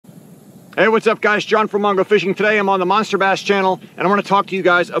Hey, what's up guys? John from Mongo Fishing. Today I'm on the Monster Bass channel and I want to talk to you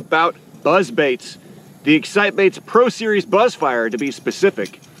guys about Buzzbaits. The Excitebaits Pro Series Buzzfire to be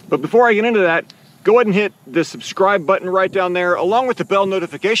specific. But before I get into that, go ahead and hit the subscribe button right down there along with the bell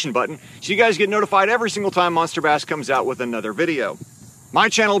notification button so you guys get notified every single time Monster Bass comes out with another video. My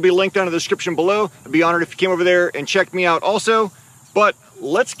channel will be linked down in the description below. I'd be honored if you came over there and checked me out also. But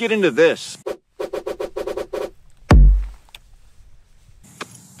let's get into this.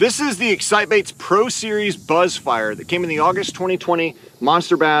 This is the Excitebaits Pro Series Buzzfire that came in the August 2020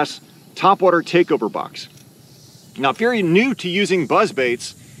 Monster Bass Topwater Takeover box. Now, if you're new to using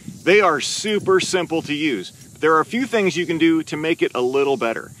Buzzbaits, they are super simple to use. There are a few things you can do to make it a little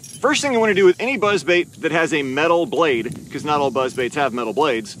better. First thing you want to do with any buzzbait that has a metal blade, because not all buzzbaits have metal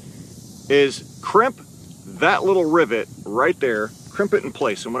blades, is crimp that little rivet right there, crimp it in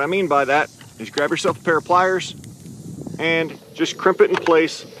place. And what I mean by that is grab yourself a pair of pliers and just crimp it in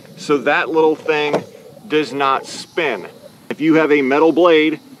place so that little thing does not spin. If you have a metal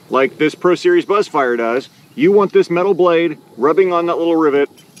blade like this Pro Series Buzzfire does, you want this metal blade rubbing on that little rivet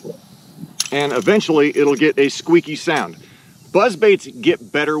and eventually it'll get a squeaky sound. Buzzbaits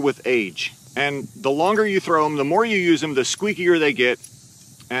get better with age, and the longer you throw them, the more you use them, the squeakier they get,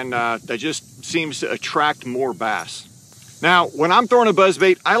 and that just seems to attract more bass. Now, when I'm throwing a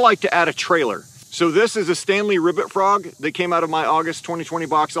buzzbait, I like to add a trailer. So this is a Stanley Ribbit Frog that came out of my August 2020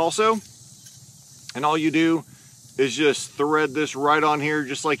 box also. And all you do is just thread this right on here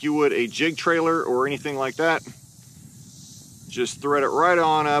just like you would a jig trailer or anything like that. Just thread it right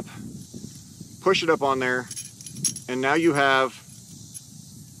on up, push it up on there, and now you have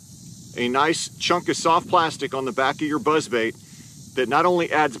a nice chunk of soft plastic on the back of your buzzbait that not only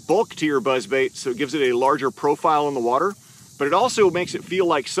adds bulk to your buzzbait, so it gives it a larger profile in the water, but it also makes it feel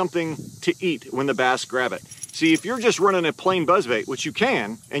like something to eat when the bass grab it. See, if you're just running a plain buzzbait, which you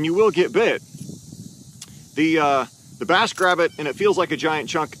can, and you will get bit, the bass grab it and it feels like a giant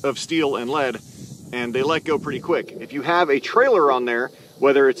chunk of steel and lead, and they let go pretty quick. If you have a trailer on there,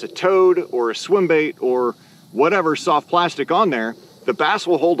 whether it's a toad or a swim bait or whatever soft plastic on there, the bass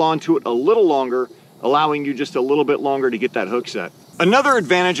will hold on to it a little longer, allowing you just a little bit longer to get that hook set. Another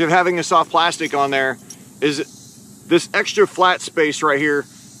advantage of having a soft plastic on there is this extra flat space right here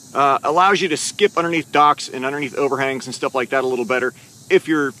allows you to skip underneath docks and underneath overhangs and stuff like that a little better if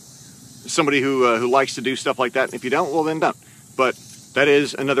you're somebody who likes to do stuff like that. And if you don't, well then don't. But that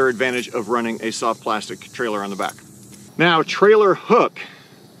is another advantage of running a soft plastic trailer on the back. Now, trailer hook.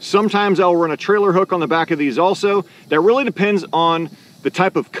 Sometimes I'll run a trailer hook on the back of these also. That really depends on the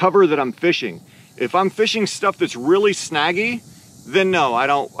type of cover that I'm fishing. If I'm fishing stuff that's really snaggy, then no, I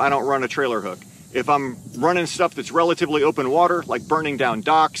don't run a trailer hook. If I'm running stuff that's relatively open water, like burning down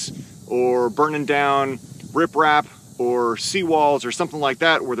docks or burning down riprap or seawalls or something like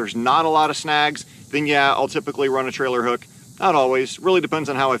that where there's not a lot of snags, then yeah, I'll typically run a trailer hook. Not always, really depends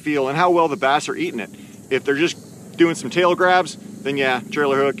on how I feel and how well the bass are eating it. If they're just doing some tail grabs, then yeah,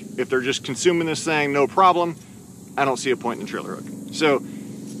 trailer hook. If they're just consuming this thing, no problem, I don't see a point in trailer hook. So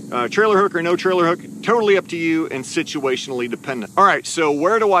trailer hook or no trailer hook, totally up to you and situationally dependent. All right, so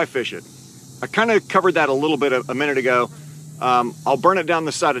where do I fish it? I kind of covered that a little bit a minute ago. I'll burn it down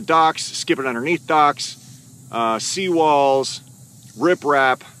the side of docks, skip it underneath docks, seawalls,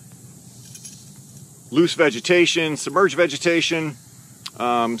 riprap, loose vegetation, submerged vegetation,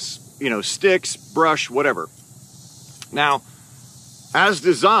 you know, sticks, brush, whatever. Now, as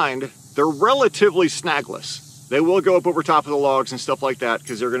designed, they're relatively snagless. They will go up over top of the logs and stuff like that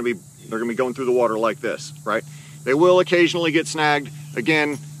because they're gonna be going through the water like this, right? They will occasionally get snagged.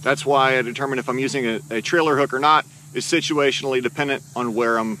 Again, that's why I determine if I'm using a trailer hook or not is situationally dependent on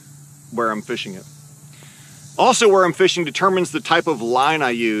where I'm fishing it. Also, where I'm fishing determines the type of line I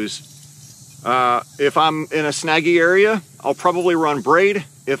use. If I'm in a snaggy area, I'll probably run braid.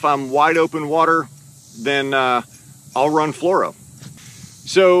 If I'm wide open water, then I'll run fluoro.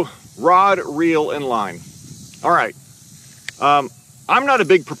 So rod, reel, and line. All right. I'm not a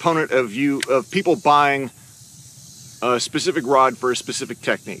big proponent of people buying a specific rod for a specific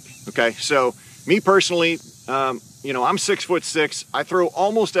technique. Okay, so me personally, you know, I'm 6'6". I throw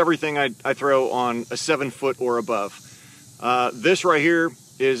almost everything I throw on a 7-foot or above. This right here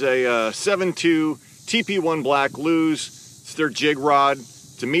is a 7.2 TP1 Black Lose. It's their jig rod.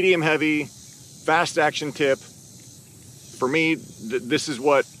 It's a medium heavy, fast action tip. For me, this is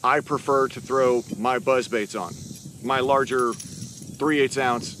what I prefer to throw my buzzbaits on. My larger 3/8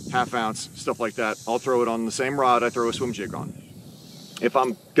 ounce, half ounce, stuff like that, I'll throw it on the same rod I throw a swim jig on. If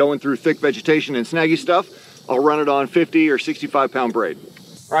I'm going through thick vegetation and snaggy stuff, I'll run it on 50 or 65 pound braid.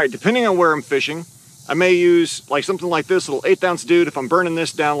 All right, depending on where I'm fishing, I may use like something like this little 1/8 ounce dude if I'm burning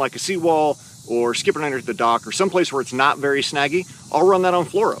this down like a seawall or skipping under the dock or someplace where it's not very snaggy. I'll run that on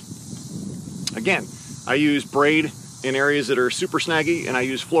fluoro. Again, I use braid in areas that are super snaggy and I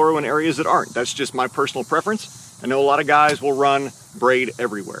use fluoro in areas that aren't. That's just my personal preference. I know a lot of guys will run braid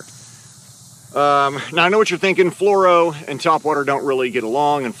everywhere. Now I know what you're thinking, fluoro and topwater don't really get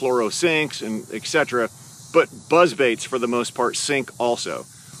along and fluoro sinks and etc. But buzzbaits for the most part sink also.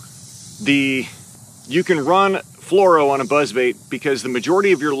 You can run fluoro on a buzzbait because the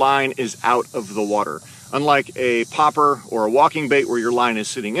majority of your line is out of the water. Unlike a popper or a walking bait where your line is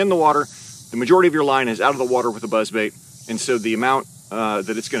sitting in the water, the majority of your line is out of the water with a buzzbait, and so the amount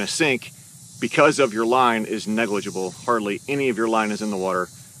that it's going to sink because of your line is negligible. Hardly any of your line is in the water,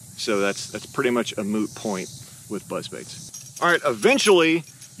 so that's pretty much a moot point with buzzbaits. All right, eventually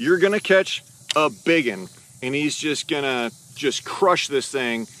you're going to catch a biggin, and he's just going to crush this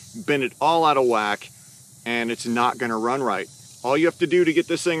thing, bend it all out of whack, and it's not going to run right. All you have to do to get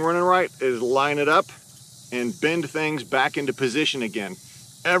this thing running right is line it up and bend things back into position again.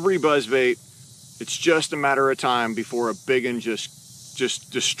 Every buzzbait, it's just a matter of time before a biggin just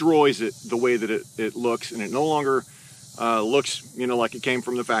destroys it the way that it looks, and it no longer looks, you know, like it came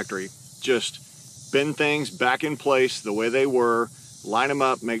from the factory. Just bend things back in place the way they were, line them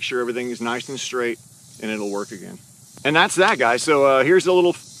up, make sure everything is nice and straight, and it'll work again. And that's that, guys. So here's a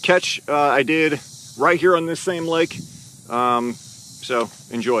little catch I did right here on this same lake. So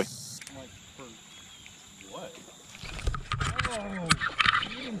enjoy.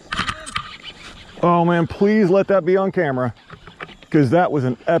 Oh man, please let that be on camera, because that was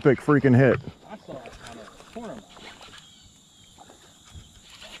an epic freaking hit. I saw it on a corner.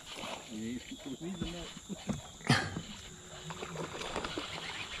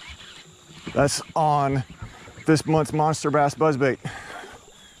 That's on this month's Monster Bass Buzzbait.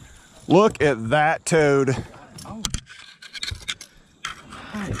 Look at that toad. Oh.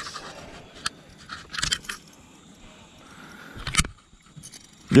 Nice.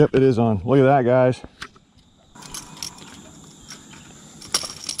 Yep, it is on. Look at that, guys.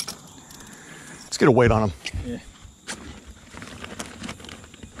 Let's get a weight on him. Yeah.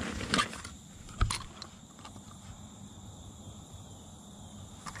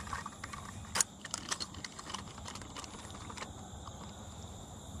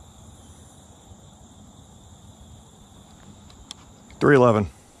 $3.11.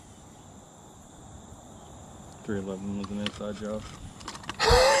 311 was an inside job.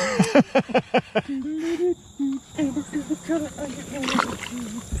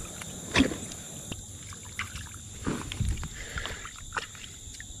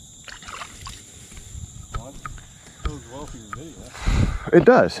 It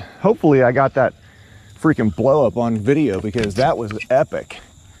does. Hopefully I got that freaking blow up on video, because that was epic.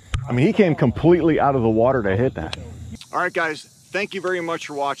 I mean, he came completely out of the water to hit that. All right, guys, thank you very much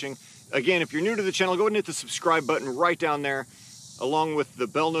for watching. Again, if you're new to the channel, go ahead and hit the subscribe button right down there, along with the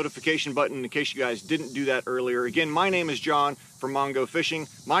bell notification button in case you guys didn't do that earlier. Again, my name is John from Mongo Fishing.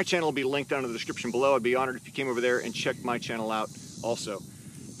 My channel will be linked down in the description below. I'd be honored if you came over there and checked my channel out also.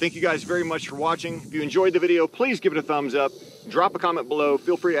 Thank you guys very much for watching. If you enjoyed the video, please give it a thumbs up. Drop a comment below.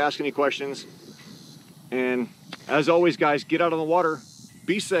 Feel free to ask any questions. And as always, guys, get out on the water,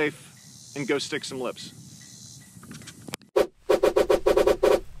 be safe, and go stick some lips.